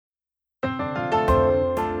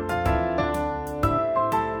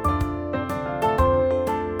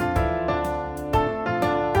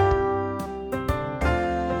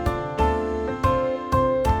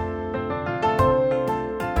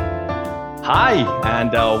Hi,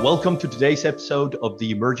 and welcome to today's episode of the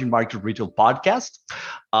Emerging Market Retail Podcast.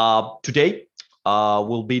 Today,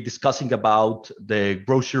 we'll be discussing about the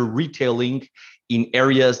grocery retailing in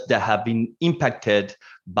areas that have been impacted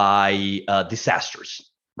by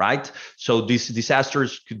disasters, right? So these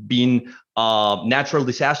disasters could be natural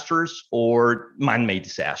disasters or man-made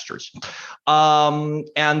disasters.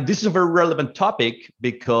 And this is a very relevant topic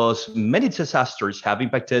because many disasters have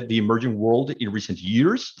impacted the emerging world in recent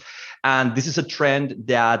years. And this is a trend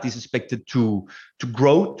that is expected to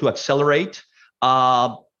grow, to accelerate,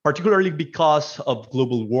 particularly because of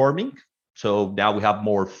global warming. So now we have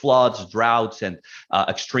more floods, droughts, and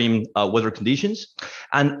extreme weather conditions.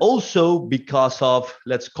 And also because of,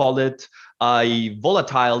 let's call it, a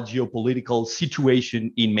volatile geopolitical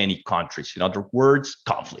situation in many countries. In other words,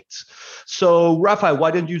 conflicts. So, Rafa, why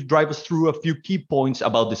don't you drive us through a few key points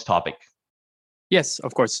about this topic? Yes,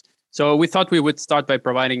 of course. So we thought we would start by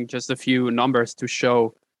providing just a few numbers to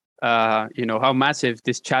show, how massive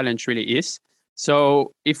this challenge really is.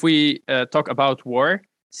 So if we talk about war,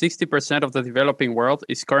 60% of the developing world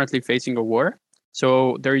is currently facing a war.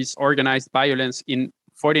 So there is organized violence in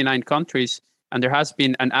 49 countries, and there has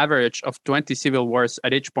been an average of 20 civil wars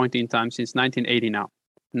at each point in time since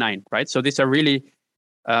 1989, right? So these are really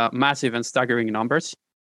massive and staggering numbers.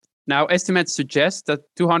 Now, estimates suggest that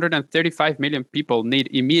 235 million people need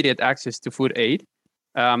immediate access to food aid.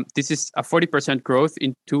 This is a 40% growth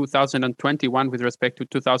in 2021 with respect to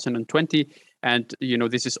 2020. And,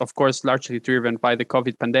 this is, of course, largely driven by the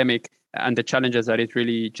COVID pandemic and the challenges that it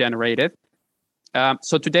really generated.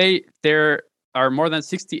 So today, there are more than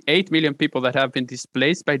 68 million people that have been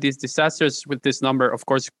displaced by these disasters, with this number, of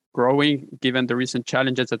course, growing given the recent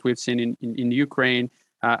challenges that we've seen in Ukraine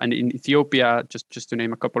and in Ethiopia, just to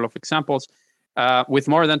name a couple of examples, with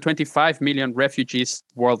more than 25 million refugees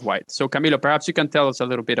worldwide. So Camilo, perhaps you can tell us a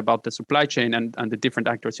little bit about the supply chain and the different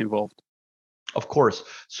actors involved. Of course.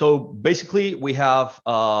 So basically, we have,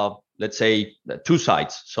 let's say, two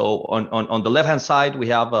sides. So on the left-hand side, we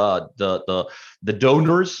have the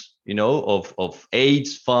donors, of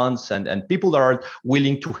aids, funds, and people that are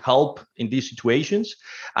willing to help in these situations.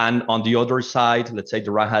 And on the other side, let's say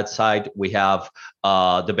the right-hand side, we have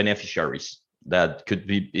the beneficiaries that could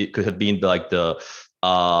have been like the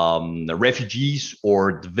refugees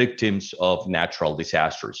or the victims of natural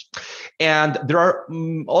disasters. And there are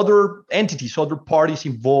other entities, other parties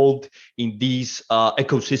involved in this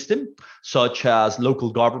ecosystem, such as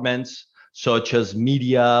local governments, such as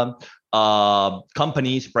media,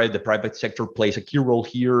 companies, the private sector plays a key role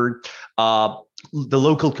here. The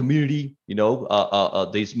local community,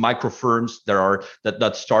 these micro firms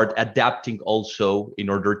that start adapting also in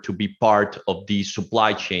order to be part of the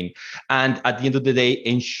supply chain, and at the end of the day,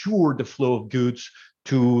 ensure the flow of goods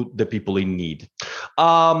to the people in need.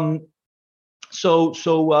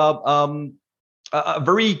 A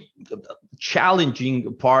very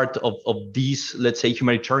challenging part of these, let's say,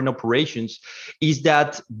 humanitarian operations is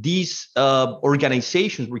that these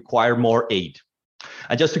organizations require more aid.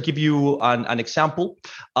 And just to give you an example,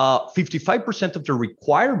 55% of the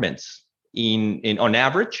requirements on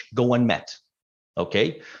average go unmet.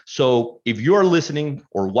 Okay, so if you are listening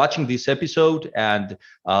or watching this episode and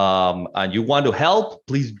you want to help,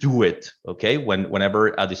 please do it. Okay,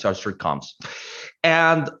 whenever a disaster comes.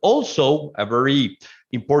 And also a very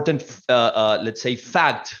important, let's say,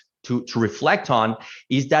 fact to reflect on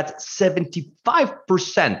is that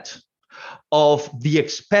 75% of the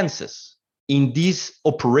expenses in these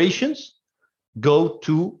operations go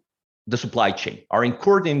to the supply chain, are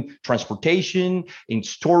incurred in transportation, in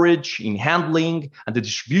storage, in handling, and the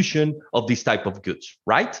distribution of these type of goods,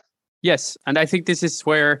 right? Yes, and I think this is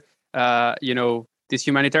where, these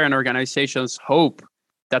humanitarian organizations hope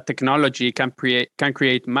that technology can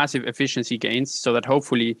create massive efficiency gains, so that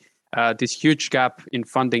hopefully this huge gap in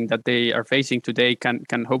funding that they are facing today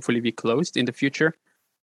can hopefully be closed in the future.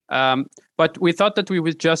 But we thought that we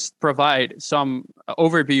would just provide some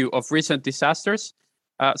overview of recent disasters.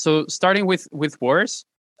 So starting with wars,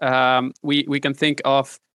 we can think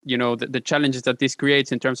of the challenges that this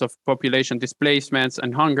creates in terms of population displacements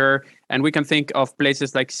and hunger, and we can think of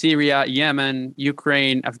places like Syria, Yemen,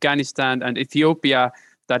 Ukraine, Afghanistan, and Ethiopia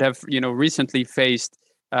that have recently faced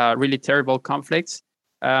really terrible conflicts.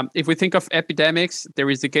 If we think of epidemics, there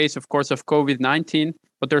is the case, of course, of COVID-19,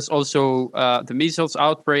 but there's also the measles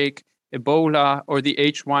outbreak, Ebola, or the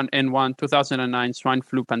H1N1 2009 swine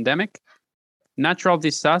flu pandemic. Natural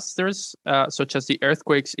disasters, such as the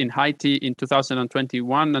earthquakes in Haiti in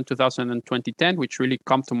 2021 and 2010, which really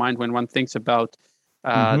come to mind when one thinks about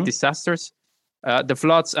disasters. The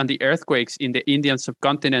floods and the earthquakes in the Indian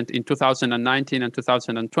subcontinent in 2019 and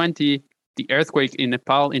 2020, the earthquake in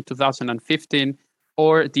Nepal in 2015,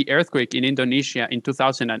 or the earthquake in Indonesia in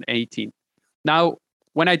 2018. Now,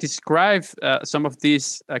 when I describe some of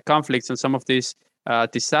these conflicts and some of these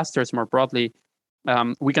disasters more broadly,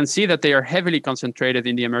 we can see that they are heavily concentrated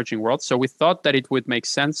in the emerging world. So we thought that it would make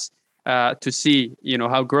sense to see,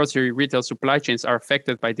 how grocery retail supply chains are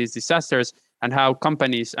affected by these disasters, and how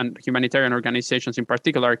companies and humanitarian organizations in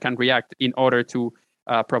particular can react in order to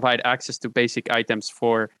provide access to basic items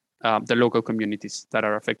for the local communities that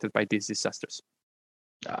are affected by these disasters.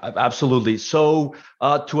 Absolutely. So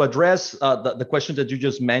to address the question that you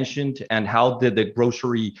just mentioned, and how the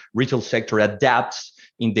grocery retail sector adapts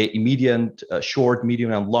in the immediate, short,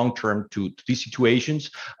 medium, and long term to these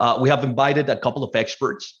situations, we have invited a couple of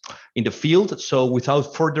experts in the field. So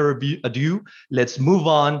without further ado, let's move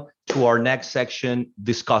on to our next section,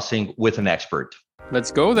 discussing with an expert.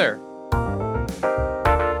 Let's go there.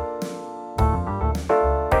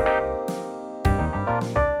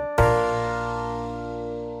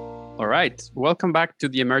 All right, welcome back to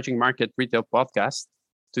the Emerging Market Retail Podcast.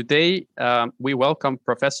 Today, we welcome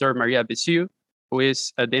Professor Maria Besiou, who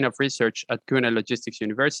is a Dean of Research at Kuehne Logistics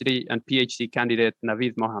University, and Ph.D. candidate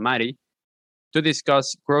Navid Mohamadi, to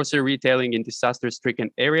discuss grocery retailing in disaster-stricken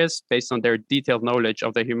areas based on their detailed knowledge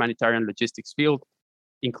of the humanitarian logistics field,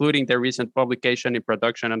 including their recent publication in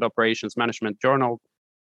Production and Operations Management Journal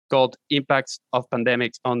called Impacts of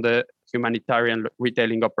Pandemics on the Humanitarian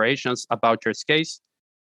Retailing Operations, a Vouchers Case.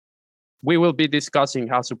 We will be discussing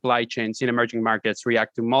how supply chains in emerging markets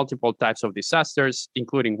react to multiple types of disasters,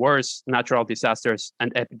 including wars, natural disasters,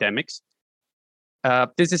 and epidemics.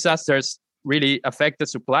 These disasters really affect the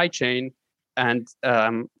supply chain, and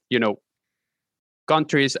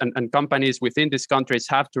countries and companies within these countries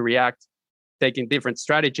have to react, taking different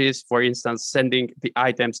strategies. For instance, sending the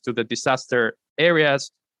items to the disaster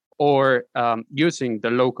areas, or using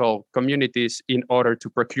the local communities in order to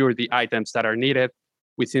procure the items that are needed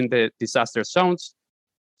within the disaster zones.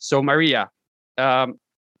 So Maria,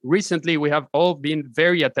 recently we have all been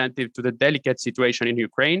very attentive to the delicate situation in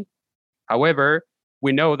Ukraine. However,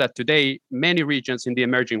 we know that today many regions in the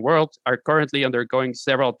emerging world are currently undergoing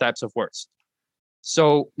several types of wars.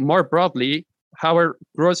 So more broadly, how are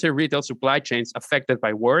grocery retail supply chains affected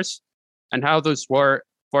by wars, and how those wars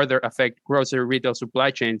further affect grocery retail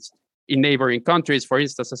supply chains in neighboring countries, for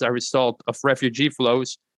instance, as a result of refugee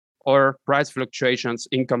flows or price fluctuations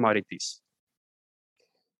in commodities?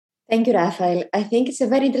 Thank you, Rafael. I think it's a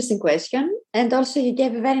very interesting question. And also you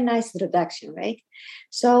gave a very nice introduction, right?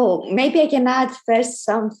 So maybe I can add first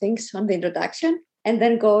some things on the introduction and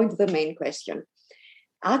then go into the main question.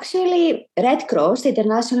 Actually, Red Cross, the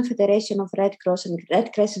International Federation of Red Cross and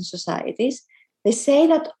Red Crescent Societies, they say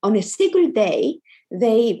that on a single day,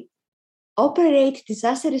 they operate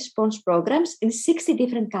disaster response programs in 60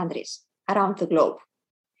 different countries around the globe.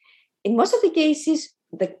 In most of the cases,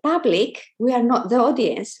 the public, we are not the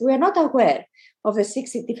audience, we are not aware of the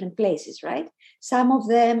 60 different places, right? Some of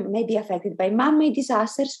them may be affected by man-made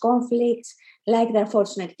disasters, conflicts, like the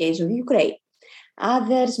unfortunate case of Ukraine.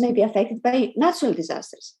 Others may be affected by natural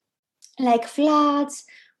disasters, like floods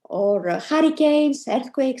or hurricanes,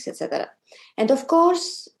 earthquakes, etc. And of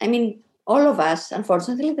course, all of us,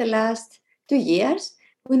 unfortunately, the last 2 years,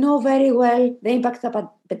 we know very well the impact that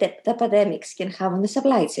the epidemics can have on the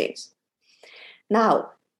supply chains.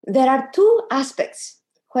 Now, there are two aspects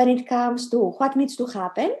when it comes to what needs to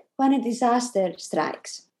happen when a disaster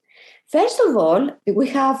strikes. First of all, we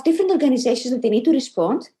have different organizations that they need to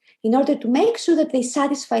respond in order to make sure that they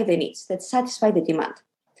satisfy the needs, that satisfy the demand.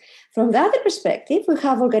 From the other perspective, we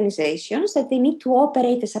have organizations that they need to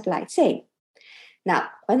operate the supply chain. Now,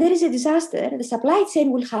 when there is a disaster, the supply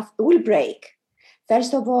chain will break.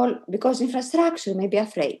 First of all, because infrastructure may be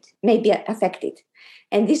affected.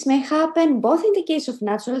 And this may happen both in the case of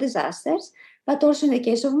natural disasters, but also in the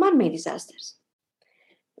case of man-made disasters.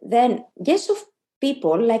 Then, case of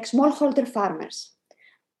people like smallholder farmers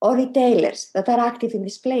or retailers that are active in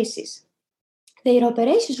these places, their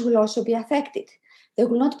operations will also be affected. They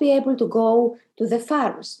will not be able to go to their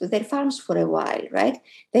farms for a while, right?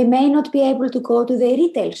 They may not be able to go to their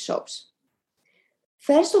retail shops.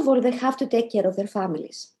 First of all, they have to take care of their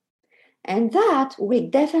families. And that will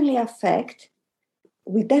definitely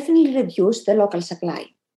reduce the local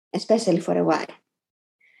supply, especially for a while.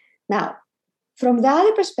 Now, from the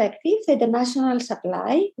other perspective, the international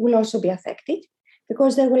supply will also be affected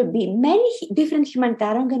because there will be many different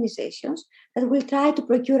humanitarian organizations that will try to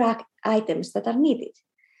procure items that are needed.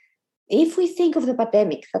 If we think of the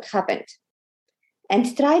pandemic that happened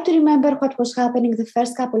and try to remember what was happening the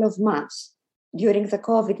first couple of months during the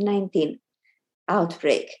COVID-19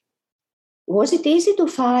 outbreak, Was it easy to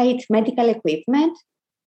find medical equipment,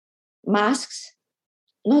 masks?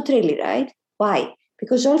 Not really, right? Why?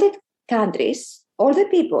 Because all the countries, all the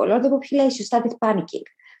people, all the population started panicking,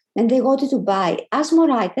 and they wanted to buy as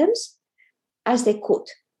more items as they could.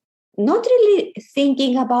 Not really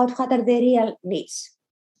thinking about what are the real needs,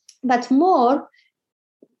 but more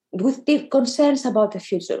with deep concerns about the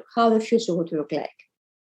future, how the future would look like.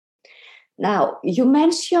 Now, you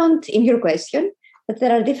mentioned in your question that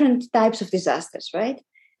there are different types of disasters, right?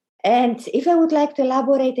 And if I would like to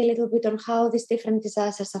elaborate a little bit on how these different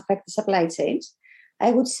disasters affect the supply chains,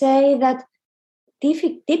 I would say that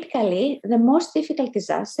typically the most difficult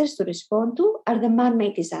disasters to respond to are the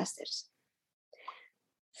man-made disasters.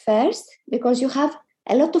 First, because you have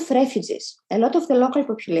a lot of refugees, a lot of the local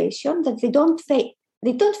population that they don't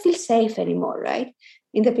feel safe anymore, right,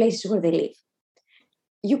 in the places where they live.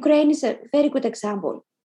 Ukraine is a very good example.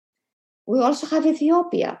 We also have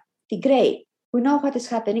Ethiopia, Tigray. We know what is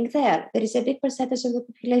happening there. There is a big percentage of the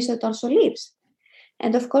population that also lives.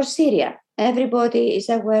 And of course, Syria. Everybody is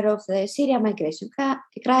aware of the Syria migration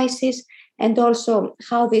crisis and also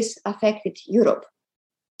how this affected Europe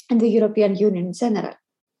and the European Union in general.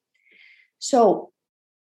 So,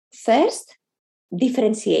 first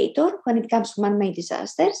differentiator when it comes to man-made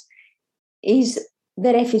disasters is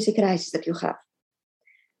the refugee crisis that you have.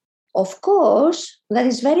 Of course, that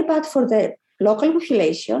is very bad for the local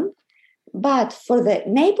population, but for the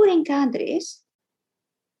neighboring countries,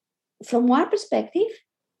 from one perspective,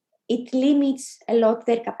 it limits a lot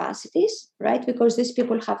their capacities, right? Because these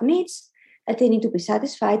people have needs that they need to be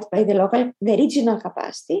satisfied by the regional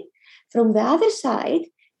capacity. From the other side,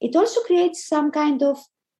 it also creates some kind of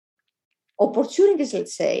opportunities,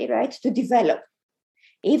 let's say, right, to develop.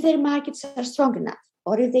 If their markets are strong enough,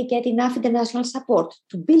 or if they get enough international support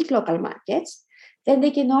to build local markets, then they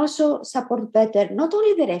can also support better not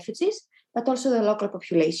only the refugees, but also the local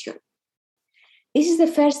population. This is the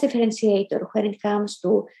first differentiator when it comes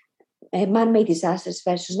to man-made disasters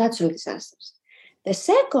versus natural disasters. The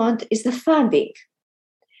second is the funding.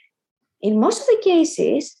 In most of the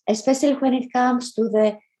cases, especially when it comes to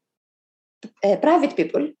the private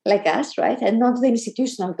people like us, right, and not the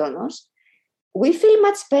institutional donors, we feel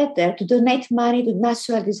much better to donate money to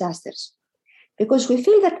natural disasters because we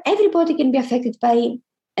feel that everybody can be affected by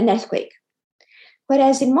an earthquake.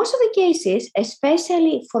 Whereas in most of the cases,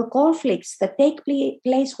 especially for conflicts that take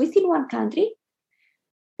place within one country,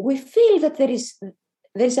 we feel that there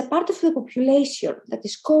is a part of the population that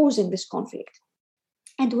is causing this conflict.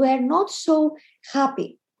 And we are not so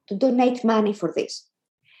happy to donate money for this.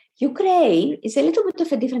 Ukraine is a little bit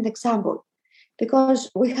of a different example because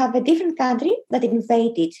we have a different country that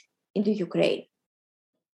invaded into Ukraine.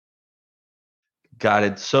 Got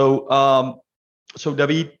it. So,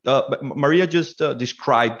 Navid, Maria just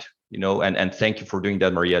described, and thank you for doing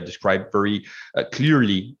that, Maria, described very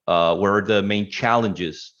clearly what are the main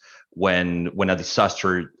challenges when a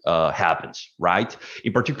disaster happens, right?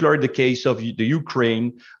 In particular, the case of the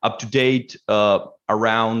Ukraine, up to date,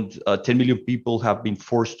 around 10 million people have been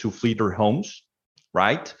forced to flee their homes,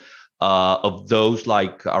 right? Of those,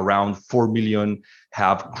 like around 4 million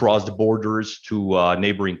have crossed the borders to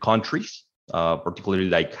neighboring countries, particularly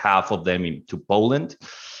like half of them into Poland.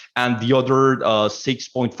 And the other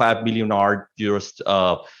 6.5 million are just,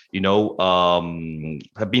 have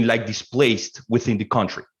been like displaced within the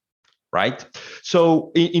country, right?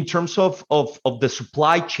 So in terms of the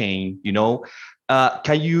supply chain,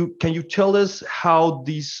 can you tell us how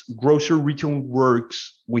this grocery retail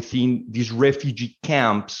works within these refugee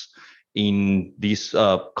camps in these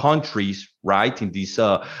countries, right? In these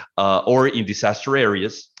or in disaster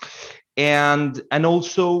areas, and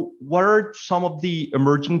also what are some of the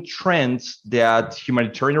emerging trends that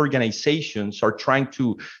humanitarian organizations are trying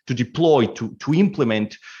to deploy, to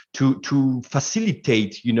implement, to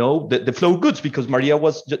facilitate, the flow of goods? Because Maria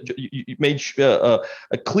you made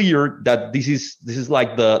clear that this is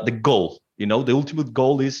like the goal. The ultimate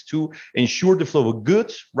goal is to ensure the flow of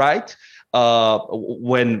goods, right?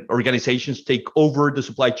 When organizations take over the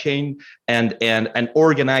supply chain and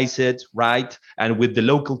organize it, right, and with the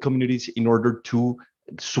local communities in order to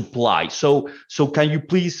supply. So can you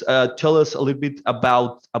please tell us a little bit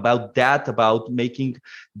about that, about making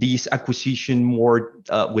these acquisition more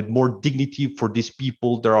with more dignity for these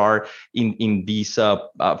people that are in these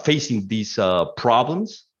facing these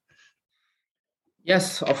problems?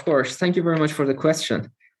 Yes, of course. Thank you very much for the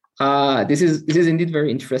question. This is indeed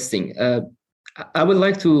very interesting. I would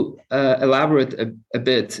like to elaborate a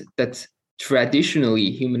bit that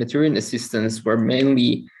traditionally humanitarian assistance were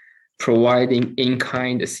mainly providing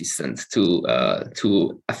in-kind assistance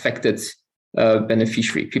to affected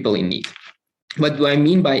beneficiary people in need. What do I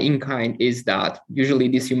mean by in-kind is that usually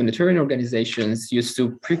these humanitarian organizations used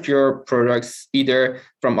to procure products either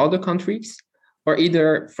from other countries or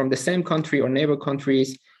either from the same country or neighbor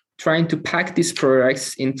countries, trying to pack these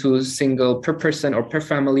products into single per person or per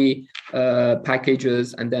family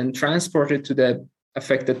packages and then transport it to the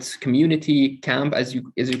affected community camp, as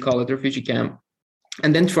you call it, refugee camp,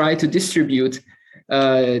 and then try to distribute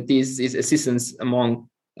these assistance among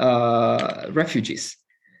refugees.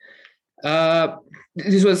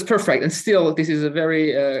 This was perfect, and still this is a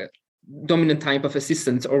very dominant type of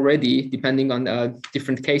assistance already, depending on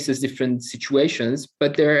different cases, different situations.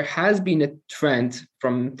 But there has been a trend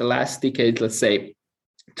from the last decade, let's say,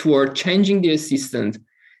 toward changing the assistance,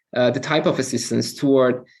 the type of assistance,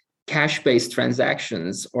 toward cash-based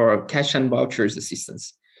transactions or cash and vouchers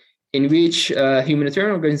assistance, in which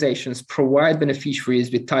humanitarian organizations provide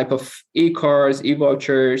beneficiaries with type of e-cards,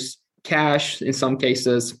 e-vouchers, cash in some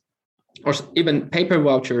cases, or even paper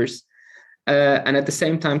vouchers, and at the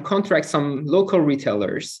same time contract some local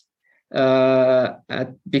retailers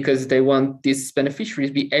because they want these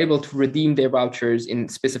beneficiaries be able to redeem their vouchers in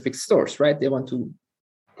specific stores, right? They want to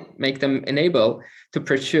make them enable to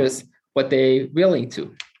purchase what they're willing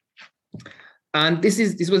to. And this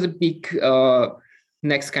was a big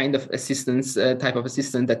next kind of assistance, type of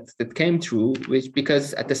assistance that came through, which,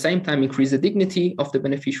 because at the same time increase the dignity of the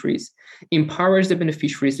beneficiaries, empowers the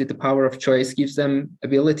beneficiaries with the power of choice, gives them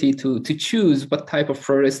ability to choose what type of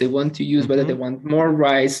products they want to use, whether they want more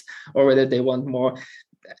rice or whether they want more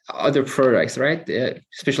other products, right?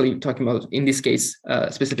 Especially talking about, in this case,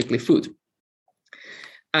 specifically food.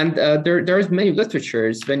 And there's many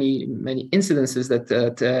literatures, many incidences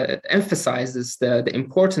that emphasizes the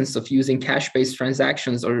importance of using cash-based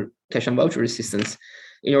transactions or cash and voucher assistance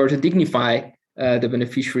in order to dignify the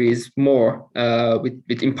beneficiaries more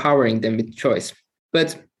with empowering them with choice.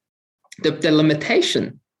 But the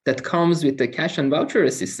limitation that comes with the cash and voucher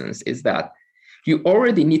assistance is that you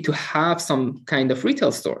already need to have some kind of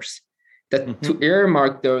retail stores that to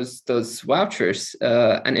earmark those vouchers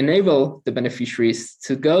and enable the beneficiaries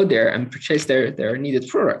to go there and purchase their needed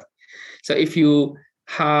product. So if you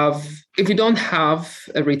don't have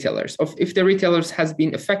retailers, or if the retailers has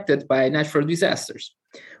been affected by natural disasters,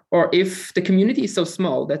 or if the community is so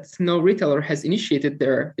small that no retailer has initiated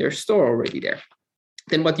their store already there,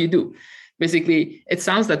 then what do you do? Basically, it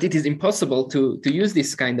sounds that it is impossible to use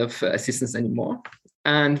this kind of assistance anymore.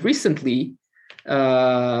 And recently,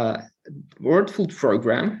 World Food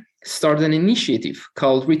Program started an initiative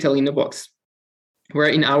called Retail in a Box, where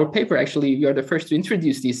in our paper, actually, we are the first to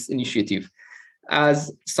introduce this initiative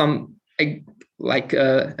as some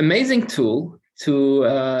amazing tool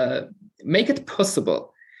to make it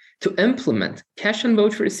possible to implement cash and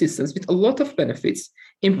voucher assistance with a lot of benefits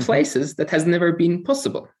in places that has never been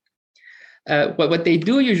possible. What they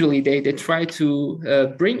do usually, they try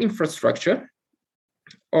to bring infrastructure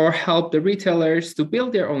or help the retailers to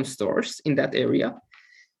build their own stores in that area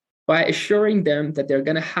by assuring them that they're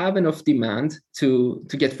going to have enough demand to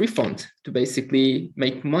get refund, to basically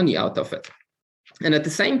make money out of it. And at the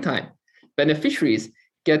same time, beneficiaries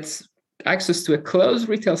get access to a closed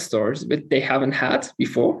retail stores that they haven't had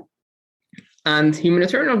before. And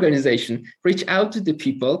humanitarian organizations reach out to the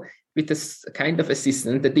people with this kind of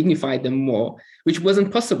assistance that dignified them more, which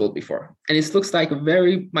wasn't possible before. And it looks like a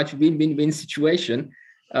very much win-win-win situation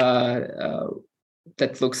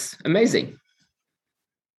that looks amazing.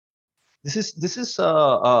 This is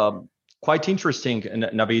quite interesting,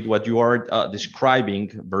 Navid, what you are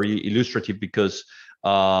describing, very illustrative, because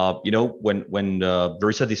when there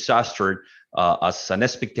is a disaster, as an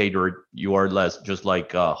spectator, you are less just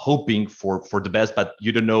like hoping for the best, but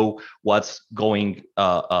you don't know what's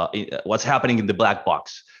happening in the black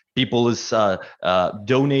box. People is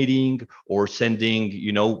donating or sending,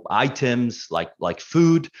 items like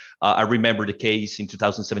food. I remember the case in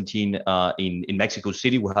 2017 in Mexico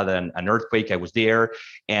City. We had an earthquake. I was there,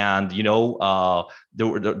 and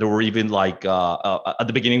there were even like at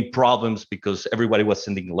the beginning problems because everybody was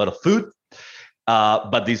sending a lot of food.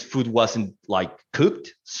 But this food wasn't like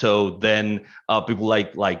cooked. So then people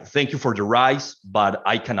like, thank you for the rice, but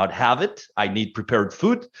I cannot have it. I need prepared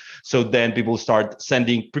food. So then people start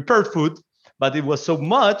sending prepared food, but it was so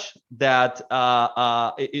much that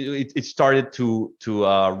it started to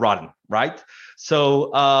rotten, right?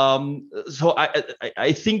 So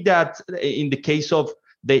I think that in the case of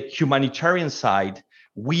the humanitarian side,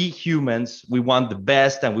 we humans, we want the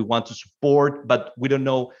best and we want to support, but we don't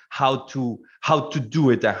know how to do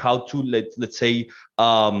it and how to let's say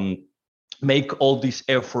make all these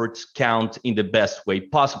efforts count in the best way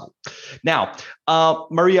possible. Now,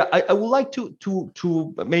 Maria, I would like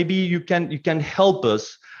to maybe you can help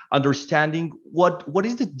us understanding what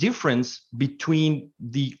is the difference between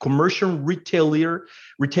the commercial retailing,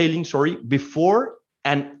 before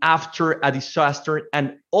and after a disaster,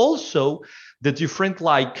 and also the different,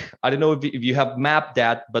 like, I don't know if you have mapped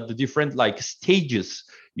that, but the different like stages,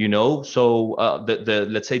 so the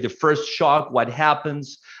let's say the first shock, what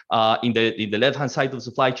happens in the left hand side of the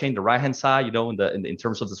supply chain, the right hand side, in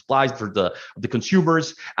terms of the supplies for the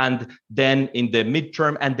consumers, and then in the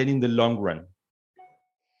midterm, and then in the long run.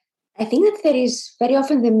 I think that there is very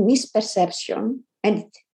often the misperception, and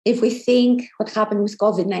if we think what happened with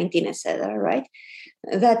COVID-19, etc., right,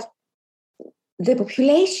 that the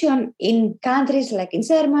population in countries like in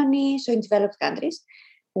Germany, so in developed countries,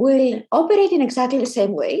 will operate in exactly the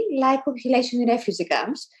same way like population in refugee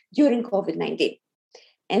camps during COVID-19.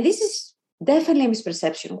 And this is definitely a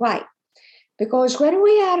misperception. Why? Because when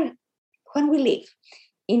we live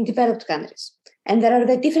in developed countries, and there are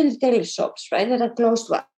the different retail shops, right, that are close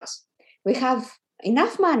to us, we have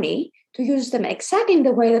enough money to use them exactly in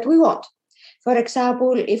the way that we want. For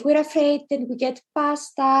example, if we're afraid that we get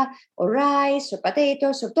pasta or rice or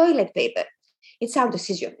potatoes or toilet paper, it's our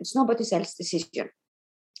decision. It's nobody else's decision.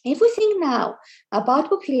 If we think now about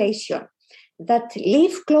population that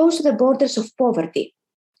live close to the borders of poverty,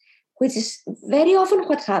 which is very often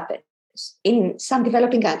what happens in some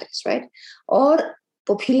developing countries, right? Or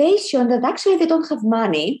population that actually they don't have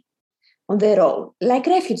money on their own, like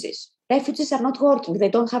refugees. Refugees are not working, they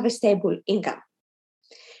don't have a stable income.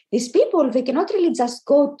 These people, they cannot really just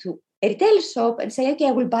go to a retail shop and say, okay,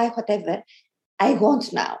 I will buy whatever I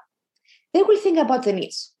want now. They will think about the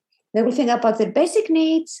needs. They will think about their basic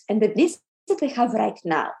needs and the needs that they have right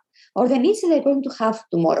now, or the needs that they're going to have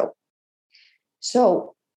tomorrow.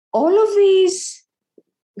 So all of these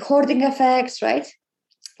hoarding effects, right,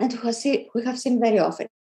 and we have seen very often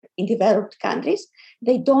in developed countries,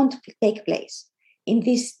 they don't take place in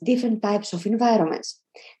these different types of environments.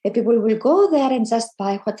 The people will go there and just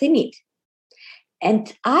buy what they need,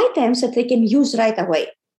 and items that they can use right away.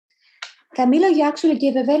 Camilo, you actually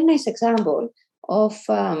gave a very nice example of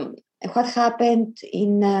what happened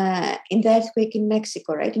in the earthquake in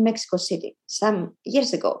Mexico, right, in Mexico City some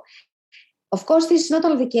years ago. Of course, this is not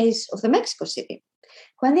only the case of the Mexico City.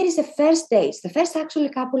 When there is the first days, the first actually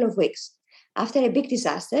couple of weeks after a big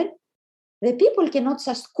disaster, the people cannot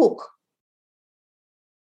just cook,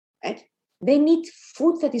 right? They need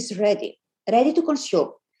food that is ready to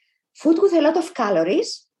consume. Food with a lot of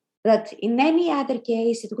calories that in any other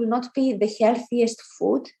case, it will not be the healthiest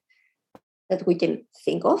food that we can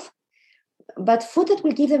think of, but food that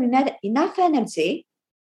will give them enough energy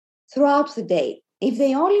throughout the day. If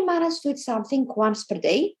they only manage to eat something once per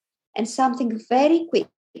day and something very quick,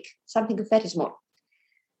 something very small.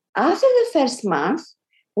 After the first month,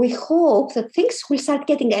 we hope that things will start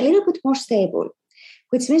getting a little bit more stable,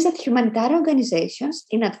 which means that humanitarian organizations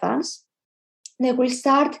in advance, they will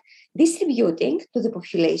start distributing to the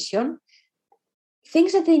population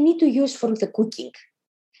things that they need to use for the cooking.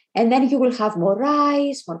 And then you will have more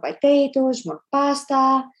rice, more potatoes, more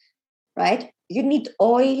pasta, right? You need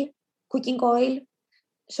oil, cooking oil.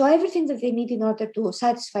 So everything that they need in order to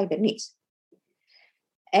satisfy their needs.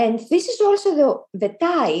 And this is also the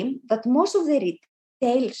time that most of the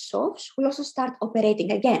retail shops will also start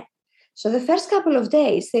operating again. So the first couple of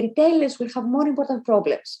days, the retailers will have more important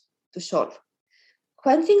problems to solve.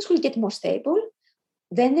 When things will get more stable,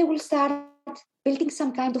 then they will start building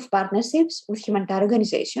some kind of partnerships with humanitarian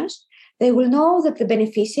organizations. They will know that the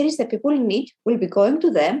beneficiaries that people need will be going to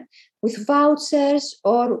them with vouchers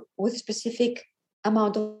or with specific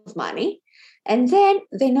amount of money. And then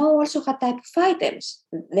they know also what type of items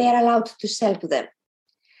they are allowed to sell to them.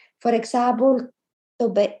 For example,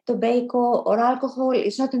 tobacco or alcohol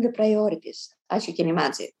is not in the priorities, as you can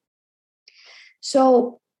imagine.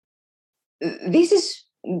 So this is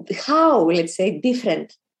how, let's say,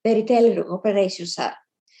 different the retail operations are.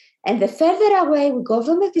 And the further away we go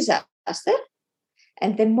from the disaster,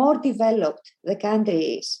 and the more developed the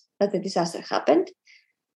country is that the disaster happened,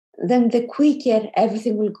 then the quicker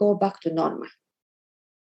everything will go back to normal.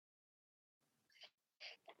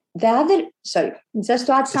 Just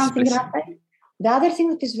to add something, Rafael, the other thing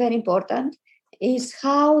that is very important is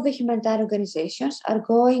how the humanitarian organizations are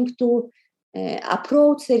going to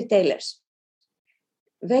approach the retailers.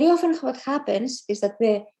 Very often what happens is that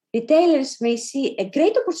the retailers may see a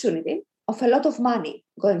great opportunity of a lot of money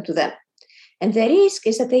going to them. And the risk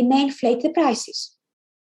is that they may inflate the prices.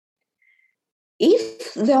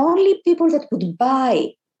 If the only people that would buy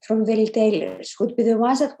from the retailers would be the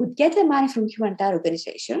ones that would get the money from humanitarian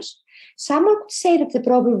organizations, someone could say that the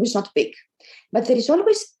problem is not big. But there is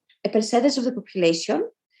always a percentage of the population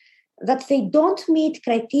that they don't meet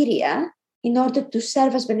criteria in order to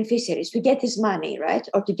serve as beneficiaries, to get this money, right?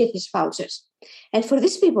 Or to get these vouchers. And for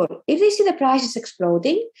these people, if they see the prices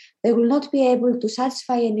exploding, they will not be able to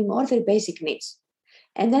satisfy anymore their basic needs.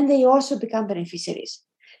 And then they also become beneficiaries.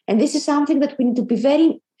 And this is something that we need to be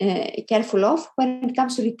very careful of when it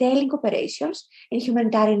comes to retailing operations in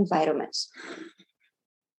humanitarian environments.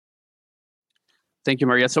 Thank you,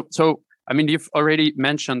 Maria. So I mean, you've already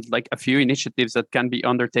mentioned like a few initiatives that can be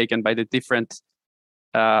undertaken by the different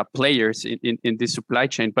players in this supply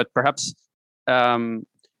chain, but perhaps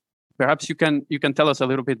you can tell us a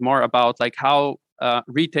little bit more about like how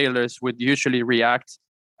retailers would usually react.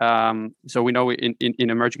 So we know in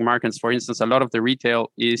emerging markets, for instance, a lot of the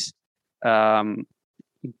retail is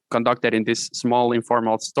conducted in these small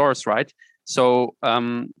informal stores, right? So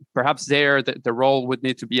perhaps there the role would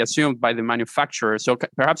need to be assumed by the manufacturer. So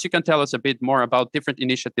perhaps you can tell us a bit more about different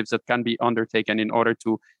initiatives that can be undertaken in order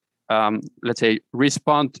to, let's say,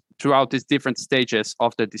 respond throughout these different stages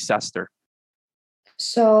of the disaster.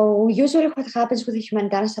 So usually what happens with the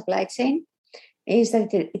humanitarian supply chain is that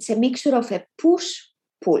it's a mixture of a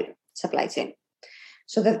push-pull supply chain.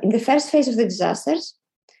 So that in the first phase of the disasters,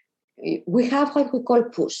 we have what we call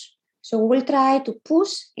push. So we'll try to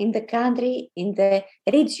push in the country, in the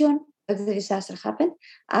region that the disaster happened,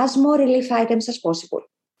 as more relief items as possible.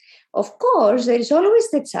 Of course, there is always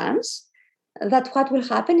the chance that what will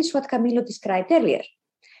happen is what Camilo described earlier,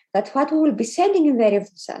 that what we will be sending in the area of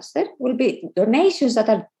disaster will be donations that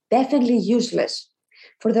are definitely useless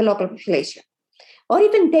for the local population, or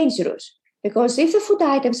even dangerous, because if the food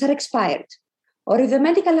items are expired, or if the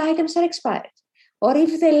medical items are expired, or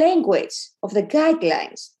if the language of the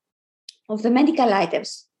guidelines of the medical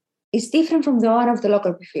items is different from the one of the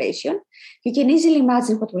local population, you can easily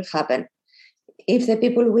imagine what will happen if the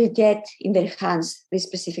people will get in their hands these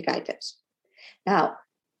specific items. Now,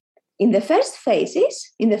 in the first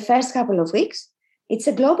phases, in the first couple of weeks, it's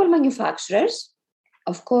the global manufacturers,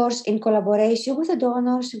 of course, in collaboration with the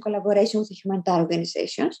donors, in collaboration with the humanitarian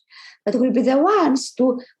organizations, that will be the ones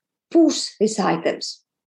to push these items.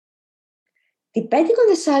 Depending on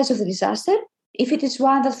the size of the disaster, if it is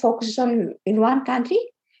one that focuses on in one country,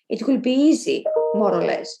 it will be easy, more or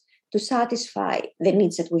less, to satisfy the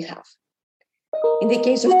needs that we have. In the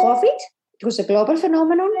case of COVID, it was a global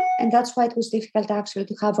phenomenon, and that's why it was difficult actually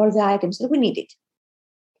to have all the items that we needed.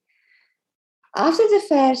 After the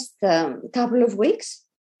first couple of weeks,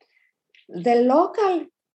 the local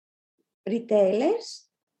retailers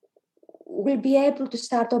will be able to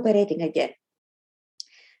start operating again.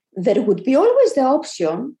 There would be always the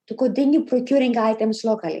option to continue procuring items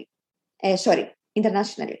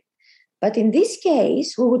internationally. But in this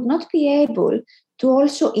case, we would not be able to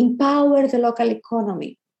also empower the local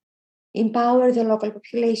economy, empower the local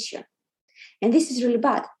population. And this is really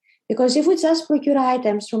bad, because if we just procure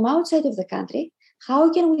items from outside of the country,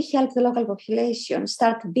 how can we help the local population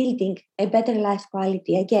start building a better life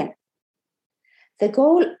quality again? The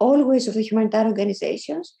goal always of the humanitarian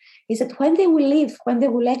organizations is that when they will leave, when they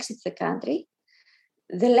will exit the country,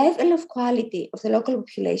 the level of quality of the local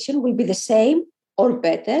population will be the same or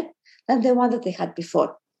better than the one that they had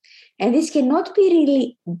before. And this cannot be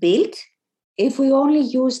really built if we only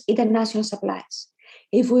use international supplies,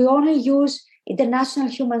 if we only use international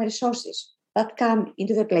human resources that come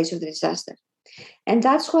into the place of the disaster. And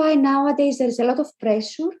that's why nowadays there is a lot of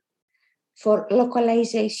pressure for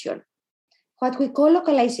localization. What we call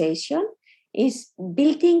localization is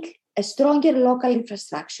building a stronger local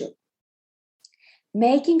infrastructure,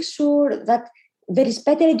 making sure that there is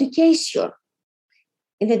better education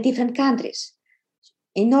in the different countries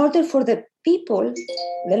in order for the people,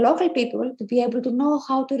 the local people, to be able to know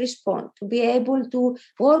how to respond, to be able to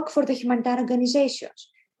work for the humanitarian organizations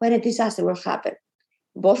when a disaster will happen,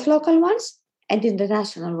 both local ones and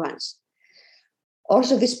international ones.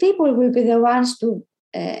 Also, these people will be the ones to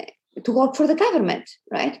work for the government,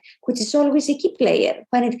 right? Which is always a key player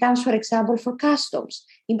when it comes, for example, for customs,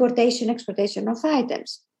 importation, exportation of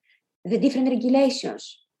items, the different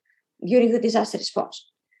regulations during the disaster response.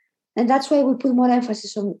 And that's why we put more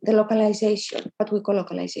emphasis on the localization, what we call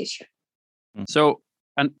localization. So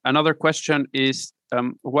another question is,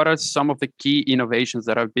 what are some of the key innovations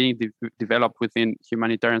that are being developed within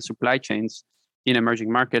humanitarian supply chains in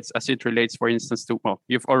emerging markets as it relates, for instance, to, well,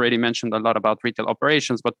 you've already mentioned a lot about retail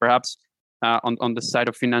operations, but perhaps on the side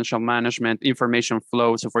of financial management, information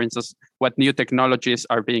flow. So for instance, what new technologies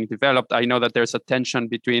are being developed? I know that there's a tension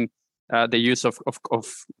between the use of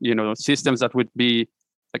systems that would be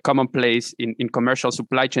commonplace in commercial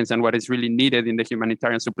supply chains and what is really needed in the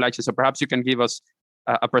humanitarian supply chain. So perhaps you can give us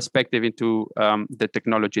a perspective into the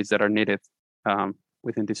technologies that are needed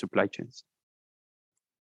within the supply chains.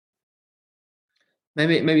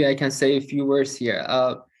 Maybe I can say a few words here.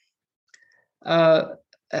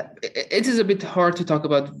 It is a bit hard to talk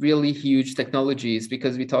about really huge technologies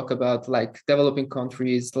because we talk about like developing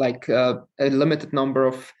countries, like a limited number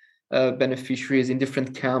of beneficiaries in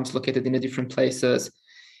different camps located in different places.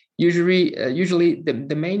 Usually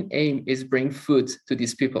the main aim is bring food to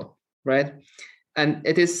these people, right? And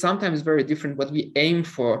it is sometimes very different what we aim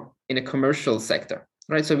for in a commercial sector,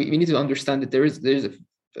 right? So we need to understand that there's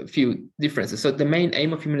a few differences. So the main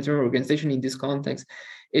aim of humanitarian organization in this context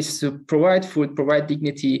is to provide food, provide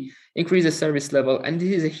dignity, increase the service level, and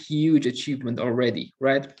this is a huge achievement already,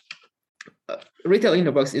 right? Retail in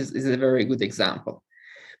a box is a very good example.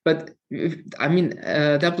 But I mean,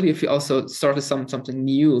 WFP also started something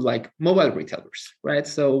new like mobile retailers, right?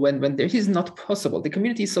 So when there is not possible, the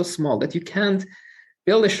community is so small that you can't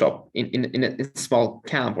build a shop in a small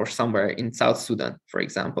camp or somewhere in South Sudan, for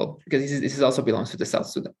example, because this also belongs to the South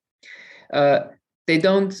Sudan.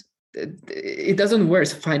 It doesn't work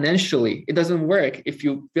financially. It doesn't work if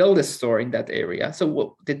you build a store in that area.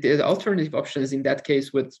 So the alternative options in that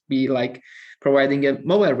case would be like providing a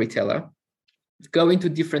mobile retailer, going to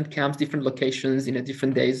different camps, different locations in a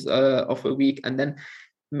different days of a week, and then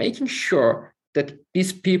making sure that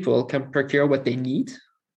these people can procure what they need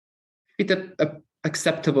with a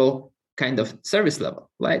acceptable kind of service level,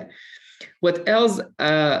 right? What else?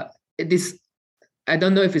 This I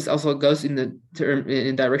don't know if it also goes in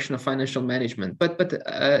the direction of financial management, but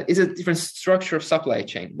it's a different structure of supply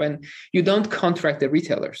chain. When you don't contract the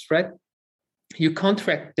retailers, right? You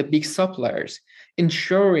contract the big suppliers,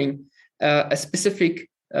 ensuring a specific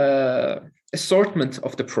assortment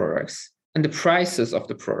of the products and the prices of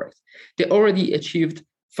the products. They already achieved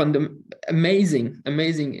amazing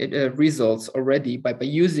results already by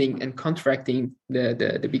using and contracting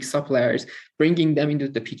the big suppliers, bringing them into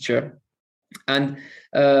the picture. And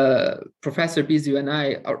Professor Besiou and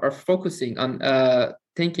I are focusing on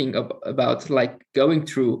thinking about like going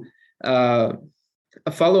through a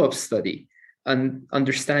follow-up study and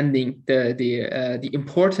understanding the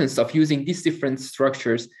importance of using these different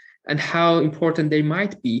structures and how important they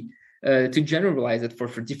might be to generalize it for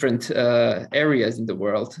different areas in the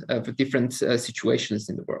world, for different situations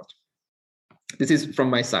in the world. This is from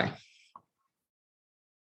my side.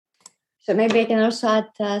 So maybe I can also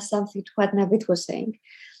add something to what Navid was saying.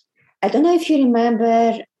 I don't know if you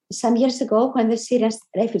remember some years ago when the Syrian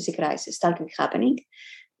refugee crisis started happening.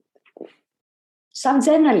 Some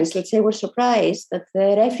journalists, let's say, were surprised that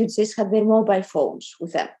the refugees had their mobile phones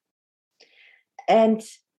with them. And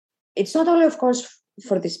it's not only, of course,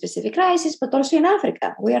 for this specific crisis, but also in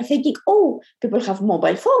Africa. We are thinking, oh, people have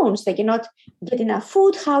mobile phones. They cannot get enough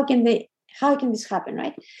food. How can this happen,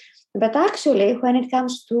 right? But actually, when it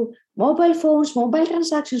comes to mobile phones, mobile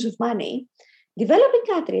transactions of money, developing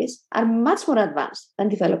countries are much more advanced than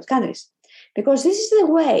developed countries, because this is the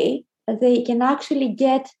way that they can actually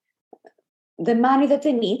get the money that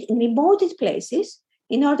they need in remote places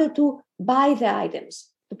in order to buy the items,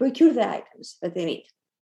 to procure the items that they need.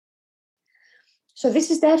 So this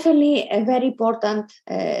is definitely a very important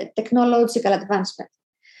technological advancement.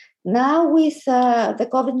 Now with the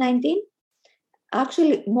COVID-19,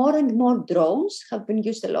 actually more and more drones have been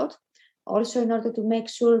used a lot, also in order to make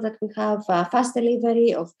sure that we have fast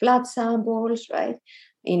delivery of blood samples, right,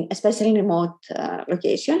 especially in remote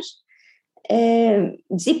locations.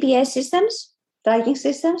 GPS systems, tracking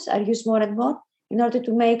systems are used more and more in order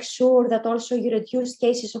to make sure that also you reduce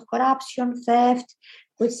cases of corruption, theft,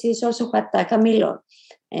 which is also what Camilo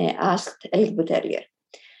asked a little bit earlier.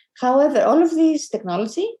 However, all of this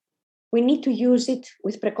technology, we need to use it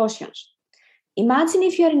with precautions. Imagine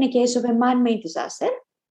if you're in a case of a man-made disaster,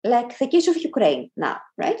 like the case of Ukraine now,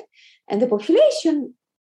 right? And the population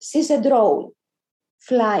sees a drone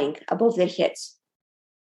flying above their heads.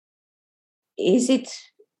 Is it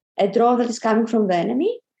a drone that is coming from the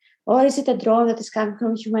enemy, or is it a drone that is coming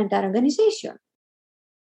from a humanitarian organization?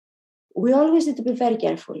 We always need to be very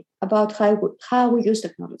careful about how we use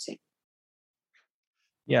technology.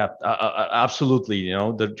 Yeah, absolutely. You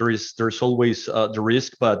know, there's always the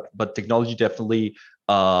risk, but technology definitely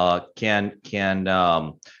can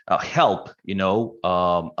help. You know,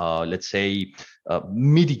 let's say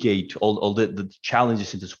mitigate all the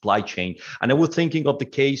challenges in the supply chain. And I was thinking of the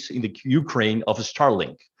case in the Ukraine of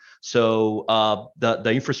Starlink. So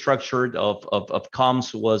the infrastructure of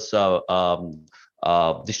comms was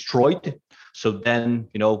destroyed. So then,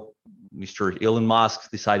 you know, Mr. Elon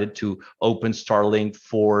Musk decided to open Starlink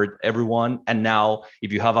for everyone, and now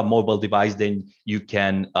if you have a mobile device, then you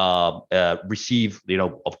can receive,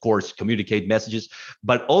 of course, communicate messages.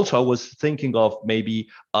 But also, I was thinking of maybe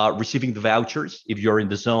receiving the vouchers if you're in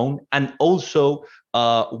the zone, and also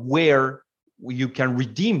where you can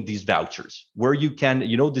redeem these vouchers, where you can,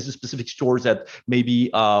 this is specific stores that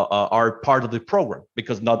maybe are part of the program,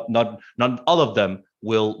 because not all of them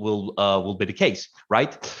will be the case,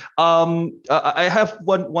 right? I have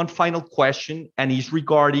one final question, and it's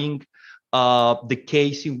regarding the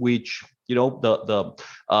case in which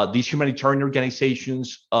these humanitarian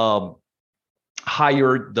organizations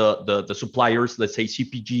hire the suppliers, let's say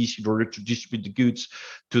CPGs, in order to distribute the goods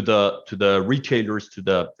to the retailers,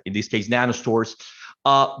 in this case nano stores.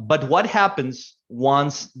 But what happens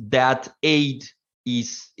once that aid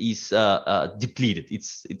is depleted?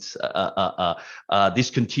 It's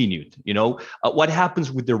discontinued. What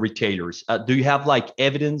happens with the retailers? Do you have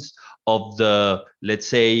evidence of the, let's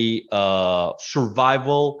say,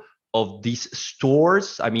 survival of these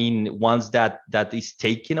stores? I mean, once that is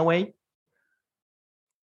taken away.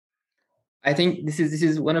 I think this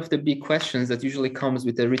is one of the big questions that usually comes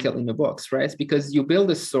with the retail in a box, right? Because you build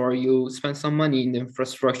a store, you spend some money in the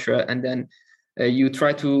infrastructure, and then you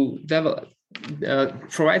try to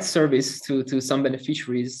provide service to some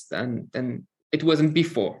beneficiaries, and it wasn't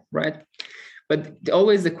before, right? But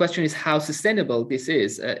always the question is how sustainable this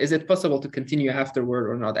is. Is it possible to continue afterward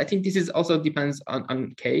or not? I think this is also depends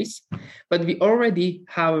on case, but we already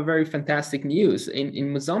have a very fantastic news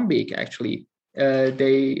in Mozambique. Actually,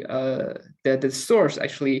 the stores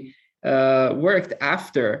actually worked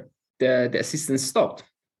after the assistance stopped.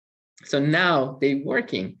 So now they're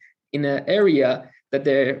working in an area that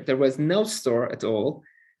there was no store at all,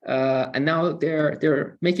 and now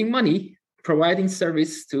they're making money, providing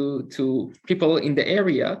service to people in the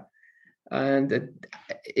area, and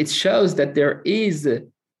it shows that there is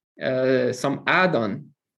some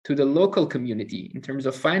add-on to the local community in terms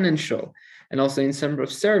of financial and also in terms of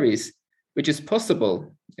service, which is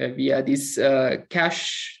possible via these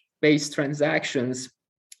cash-based transactions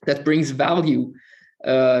that brings value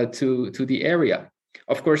to the area.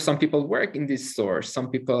 Of course, some people work in these stores, some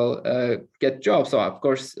people get jobs. So of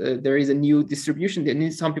course, there is a new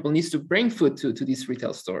distribution. Some people need to bring food to these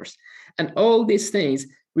retail stores. And all these things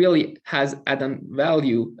really has added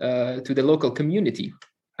value to the local community.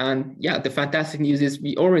 And yeah, the fantastic news is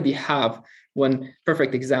we already have one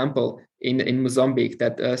perfect example in Mozambique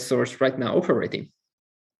that stores right now operating.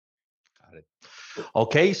 Got it.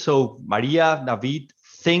 Okay, so Maria, Navid,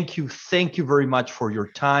 thank you very much for your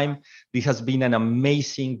time. This has been an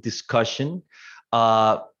amazing discussion.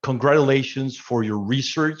 Congratulations for your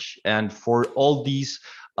research and for all these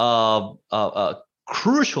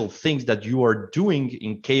crucial things that you are doing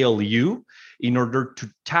in KLU in order to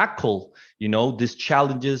tackle, these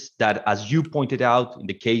challenges that, as you pointed out, in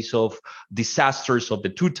the case of disasters of the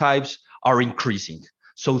two types, are increasing.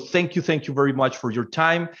 So thank you very much for your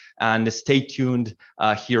time, and stay tuned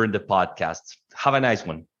here in the podcast. Have a nice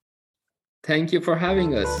one. Thank you for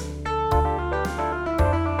having us.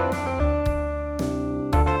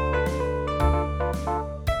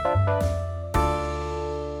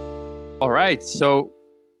 All right, so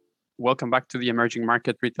welcome back to the Emerging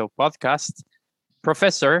Market Retail Podcast.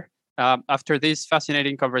 Professor, after this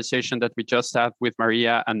fascinating conversation that we just had with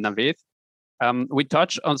Maria and Navid, we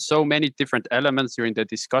touched on so many different elements during the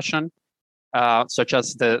discussion, such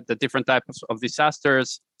as the different types of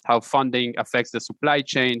disasters, how funding affects the supply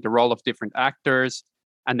chain, the role of different actors,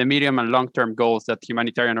 and the medium and long-term goals that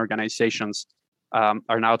humanitarian organizations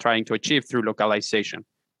are now trying to achieve through localization.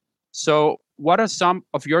 So what are some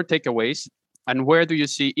of your takeaways, and where do you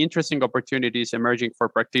see interesting opportunities emerging for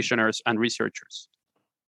practitioners and researchers?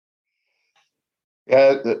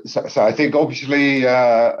 Yeah, so I think obviously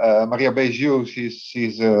Maria Besiou,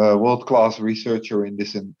 she's a world-class researcher in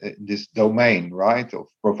this domain, right, of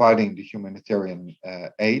providing the humanitarian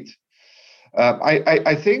aid.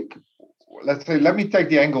 I think, let me take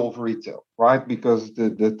the angle of retail, right, because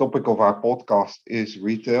the topic of our podcast is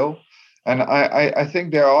retail, and I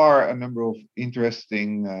think there are a number of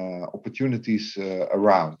interesting opportunities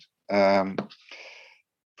around.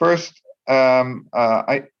 First,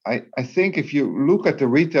 I think if you look at the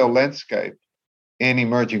retail landscape in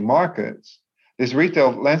emerging markets, this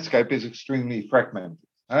retail landscape is extremely fragmented.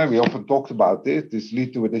 We often talked about this. This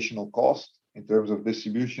leads to additional cost in terms of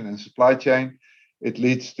distribution and supply chain. It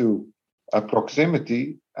leads to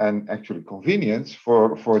proximity and actually convenience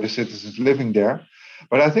for the citizens living there.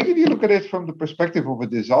 But I think if you look at it from the perspective of a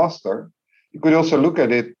disaster, you could also look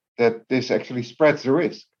at it that this actually spreads the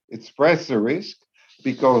risk. It spreads the risk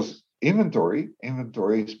because inventory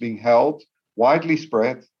is being held, widely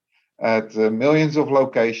spread at millions of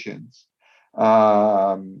locations,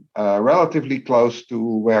 relatively close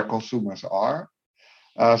to where consumers are.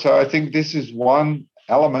 So I think this is one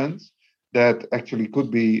element that actually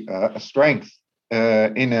could be a strength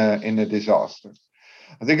in a disaster.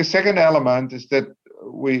 I think a second element is that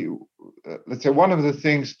let's say one of the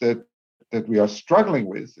things that we are struggling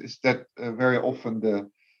with is that very often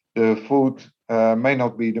the food may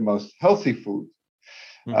not be the most healthy food,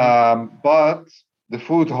 but the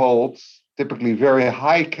food holds typically very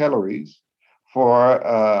high calories for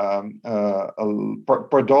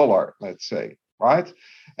per dollar, let's say, right?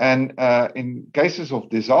 And in cases of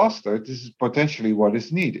disaster, this is potentially what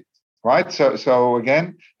is needed, right? So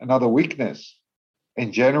again, another weakness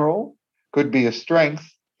in general could be a strength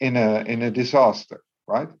in a disaster,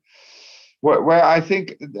 right? Where I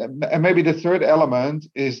think, and maybe the third element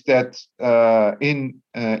is that in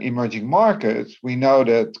emerging markets, we know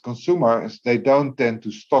that consumers, they don't tend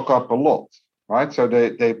to stock up a lot, right? So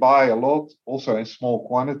they buy a lot, also in small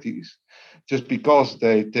quantities, just because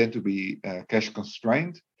they tend to be cash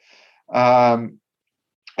constrained. And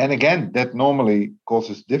again, that normally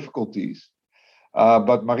causes difficulties.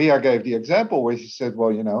 But Maria gave the example where she said, well,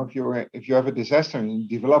 if you have a disaster in a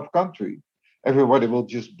developed country, everybody will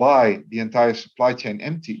just buy the entire supply chain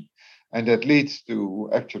empty. And that leads to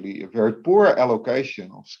actually a very poor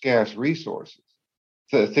allocation of scarce resources.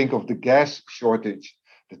 So think of the gas shortage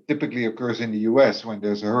that typically occurs in the US when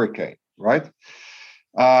there's a hurricane, right?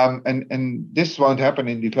 And this won't happen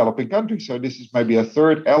in developing countries. So this is maybe a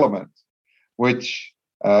third element, which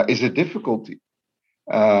is a difficulty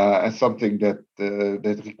and something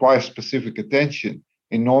that requires specific attention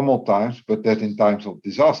in normal times, but that in times of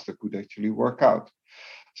disaster could actually work out.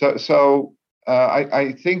 So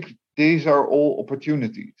I think these are all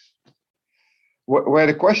opportunities. Where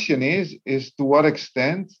the question is to what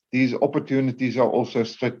extent these opportunities are also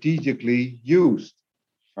strategically used,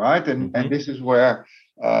 right? And this is where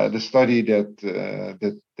the study that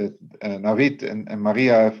Navid and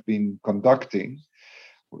Maria have been conducting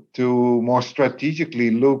to more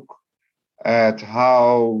strategically look at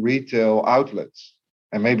how retail outlets,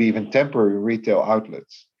 and maybe even temporary retail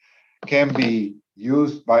outlets, can be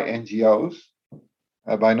used by NGOs,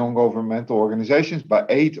 by non-governmental organizations, by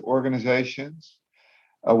aid organizations,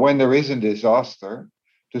 when there is a disaster,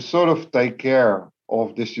 to sort of take care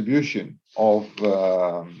of distribution of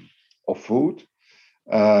food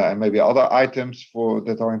and maybe other items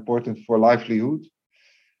that are important for livelihood.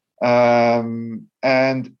 And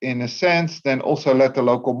in a sense, then also let the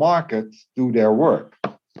local market do their work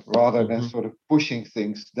rather than sort of pushing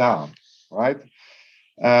things down, right?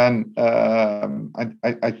 And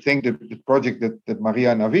I think the project that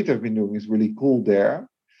Maria and Navid have been doing is really cool there,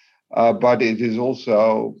 but it is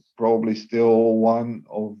also probably still one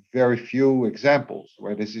of very few examples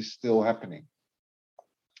where this is still happening.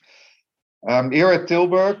 Here at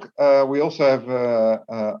Tilburg, we also have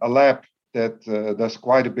a lab that does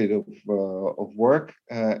quite a bit of work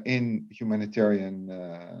in humanitarian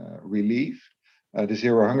relief, the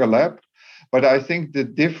Zero Hunger Lab. But I think the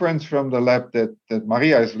difference from the lab that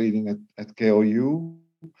Maria is leading at KLU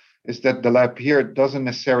is that the lab here doesn't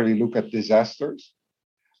necessarily look at disasters,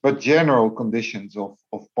 but general conditions of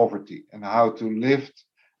poverty and how to lift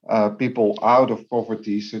people out of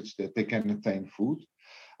poverty such that they can attain food.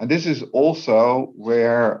 And this is also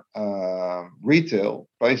where retail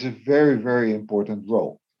plays a very, very important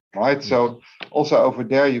role, right? So also over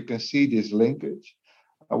there, you can see this linkage.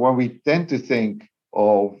 When we tend to think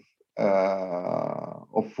of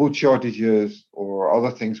food shortages or other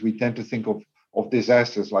things, we tend to think of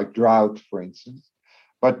disasters like drought, for instance.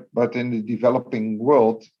 But in the developing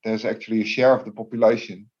world, there's actually a share of the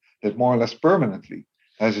population that more or less permanently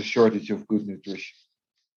has a shortage of good nutrition.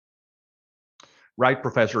 Right,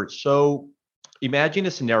 Professor. So imagine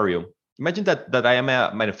a scenario. Imagine that I am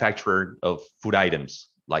a manufacturer of food items,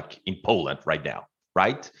 like in Poland right now,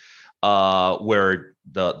 right? Where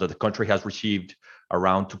the country has received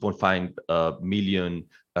around 2.5 million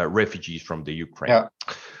refugees from the Ukraine. Yeah.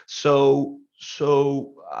 So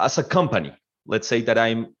as a company, let's say that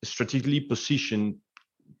I'm strategically positioned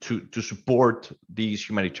to support these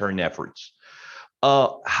humanitarian efforts.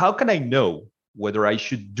 How can I know whether I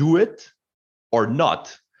should do it or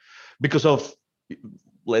not? Because of,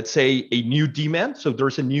 let's say, a new demand. So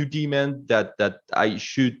there's a new demand that I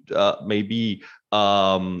should maybe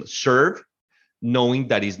serve, knowing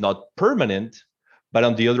that is not permanent. But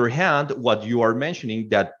on the other hand, what you are mentioning,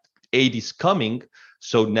 that aid is coming,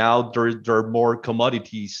 so now there are more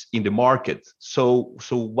commodities in the market. So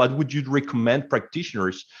what would you recommend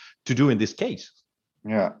practitioners to do in this case?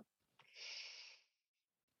 Yeah.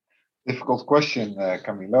 Difficult question,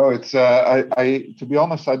 Camilo. It's I to be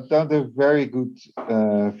honest, I don't have very good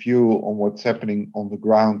view on what's happening on the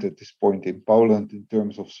ground at this point in Poland in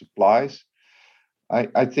terms of supplies.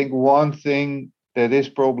 I think one thing that is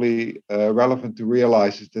probably relevant to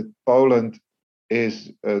realize is that Poland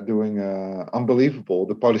is doing unbelievable.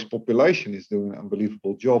 The Polish population is doing an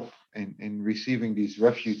unbelievable job in receiving these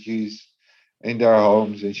refugees in their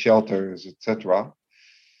homes, in shelters, etc.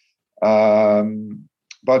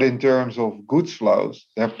 But in terms of goods flows,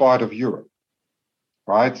 they're part of Europe,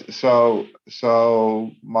 right? So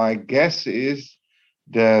my guess is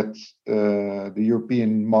that the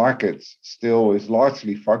European market still is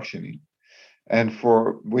largely functioning, and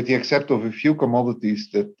with the exception of a few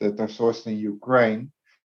commodities that are sourced in Ukraine,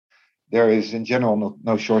 there is in general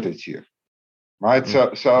no shortage here, right?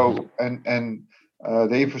 And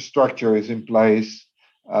the infrastructure is in place.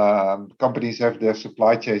 Companies have their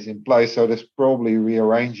supply chains in place, so there's probably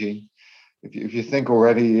rearranging. If you think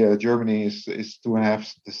already, Germany is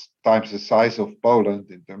 2.5 times the size of Poland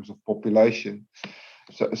in terms of population.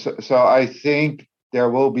 So I think there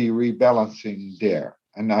will be rebalancing there,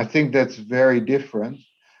 and I think that's very different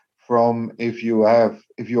from if you are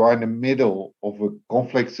in the middle of a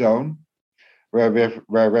conflict zone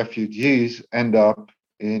where refugees end up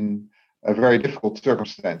in a very difficult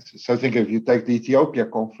circumstances. So I think if you take the Ethiopia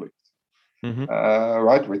conflict,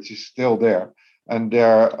 right, which is still there, and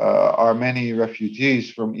there are many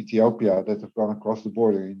refugees from Ethiopia that have gone across the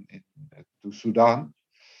border to Sudan,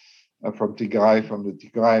 from the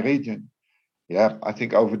Tigray region. Yeah, I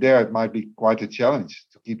think over there it might be quite a challenge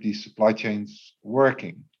to keep these supply chains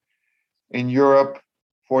working. In Europe,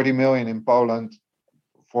 40 million in Poland,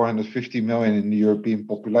 450 million in the European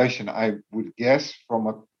population. I would guess from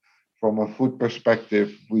a food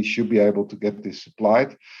perspective, we should be able to get this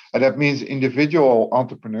supplied. And that means individual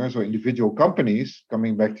entrepreneurs or individual companies,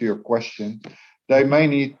 coming back to your question, they may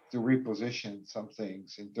need to reposition some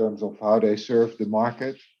things in terms of how they serve the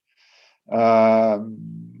market.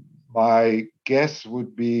 My guess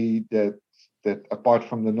would be that apart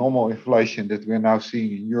from the normal inflation that we're now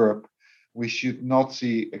seeing in Europe, we should not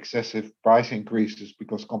see excessive price increases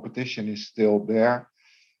because competition is still there.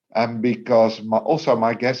 And because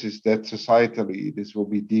my guess is that societally this will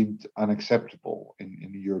be deemed unacceptable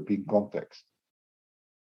in the European context.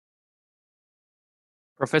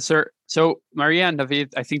 Professor, so Maria and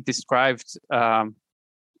Navid, I think described, in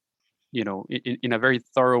a very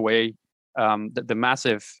thorough way, the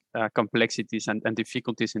massive complexities and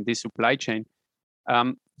difficulties in this supply chain.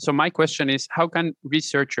 So my question is, how can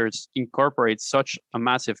researchers incorporate such a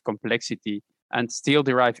massive complexity and still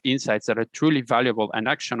derive insights that are truly valuable and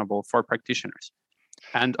actionable for practitioners?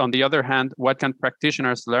 And on the other hand, what can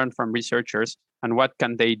practitioners learn from researchers, and what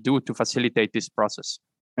can they do to facilitate this process?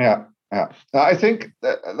 Yeah. I think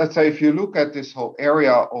that, let's say, if you look at this whole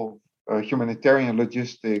area of humanitarian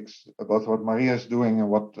logistics, about what Maria is doing and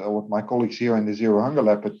what my colleagues here in the Zero Hunger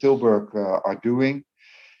Lab at Tilburg are doing,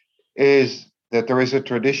 is that there is a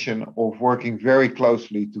tradition of working very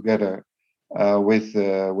closely together with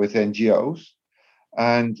NGOs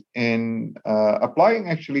and in applying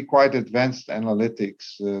actually quite advanced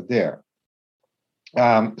analytics there.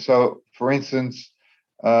 So, for instance,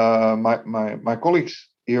 my colleagues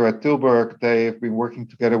here at Tilburg, they have been working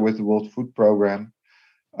together with the World Food Programme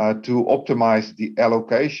to optimize the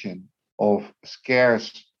allocation of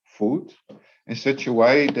scarce food in such a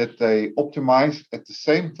way that they optimize at the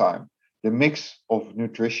same time the mix of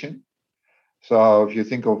nutrition. So if you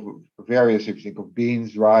think of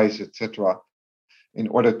beans, rice, etc., in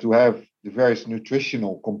order to have the various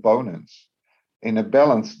nutritional components in a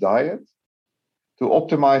balanced diet, to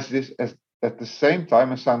optimize this at the same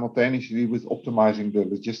time and simultaneously with optimizing the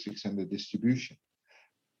logistics and the distribution,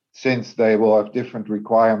 since they will have different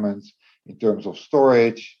requirements in terms of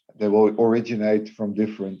storage, they will originate from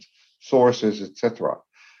different sources, etc.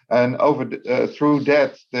 And through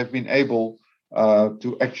that, they've been able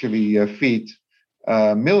to actually feed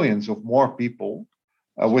millions of more people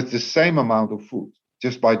with the same amount of food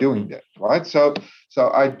just by doing that, right? So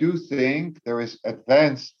I do think there is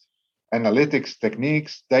advanced analytics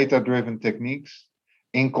techniques, data-driven techniques,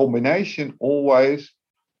 in combination always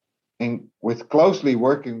with closely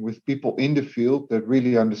working with people in the field that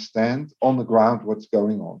really understand on the ground what's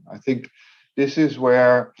going on. I think this is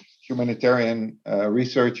where humanitarian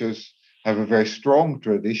researchers have a very strong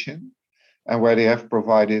tradition and where they have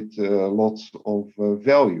provided lots of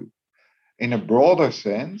value. In a broader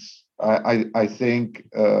sense, I think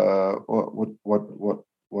what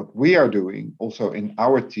we are doing also in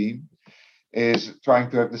our team is trying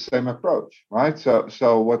to have the same approach, right?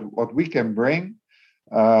 So what we can bring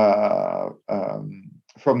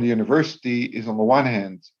from the university is, on the one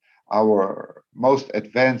hand, our most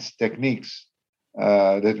advanced techniques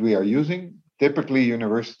that we are using. Typically,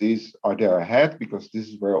 universities are there ahead because this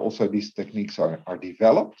is where also these techniques are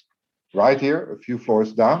developed. Right here, a few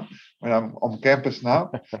floors down, when I'm on campus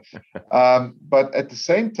now. But at the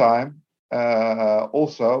same time,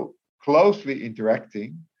 also closely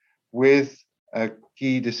interacting with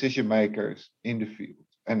key decision makers in the field.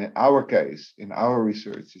 And in our case, in our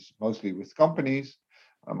research, is mostly with companies.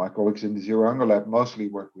 My colleagues in the Zero Hunger Lab mostly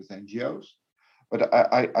work with NGOs. But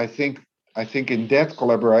I think in that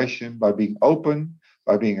collaboration, by being open,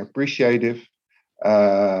 by being appreciative,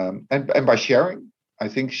 and by sharing, I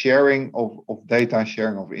think sharing of data and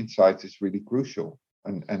sharing of insights is really crucial.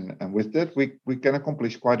 And with that, we can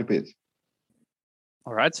accomplish quite a bit.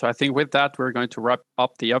 All right. So I think with that, we're going to wrap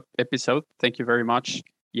up the episode. Thank you very much,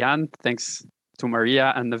 Jan. Thanks to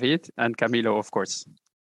Maria and Navid, and Camilo, of course.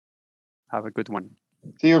 Have a good one.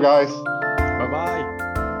 See you guys. Bye-bye.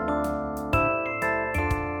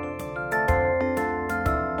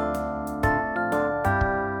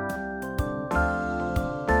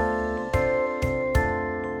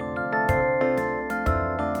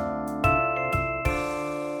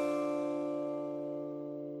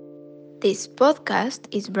 This podcast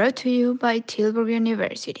is brought to you by Tilburg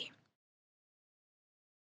University.